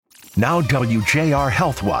Now WJR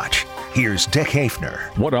Health Watch. Here's Dick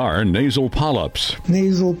Haefner. What are nasal polyps?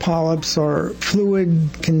 Nasal polyps are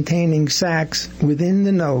fluid-containing sacs within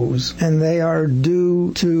the nose, and they are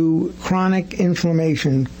due to chronic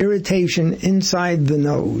inflammation, irritation inside the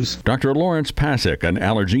nose. Dr. Lawrence Pasik, an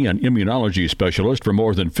allergy and immunology specialist for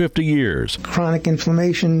more than 50 years. Chronic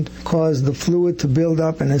inflammation causes the fluid to build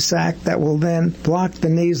up in a sac that will then block the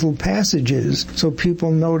nasal passages, so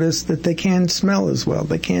people notice that they can't smell as well,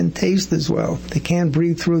 they can't taste as well, they can't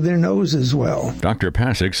breathe through their nose as well. Dr.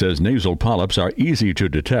 Pasik says nasal polyps are easy to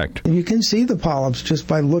detect. You can see the polyps just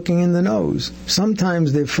by looking in the nose.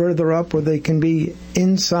 Sometimes they're further up or they can be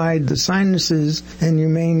inside the sinuses, and you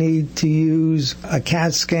may need to use a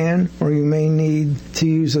CAT scan or you may need to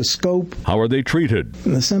use a scope. How are they treated?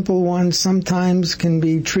 The simple ones sometimes can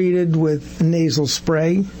be treated with nasal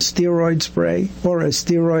spray, steroid spray, or a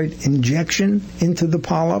steroid injection into the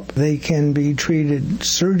polyp. They can be treated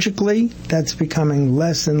surgically. That's becoming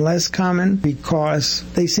less and less common because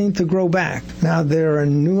they seem to grow back. Now there are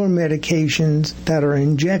newer medications that are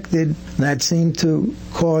injected that seem to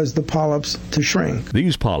cause the polyps to shrink.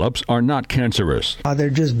 These polyps are not cancerous. They're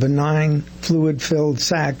just benign, fluid-filled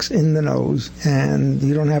sacs in the nose, and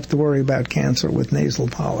you don't have to worry about cancer with nasal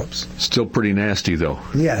polyps. Still pretty nasty, though.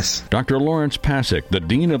 Yes. Dr. Lawrence Pasik, the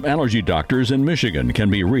Dean of Allergy Doctors in Michigan, can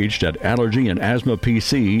be reached at Allergy and Asthma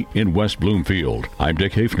PC in West Bloomfield. I'm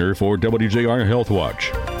Dick Haefner for WJR Health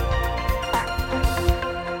Watch.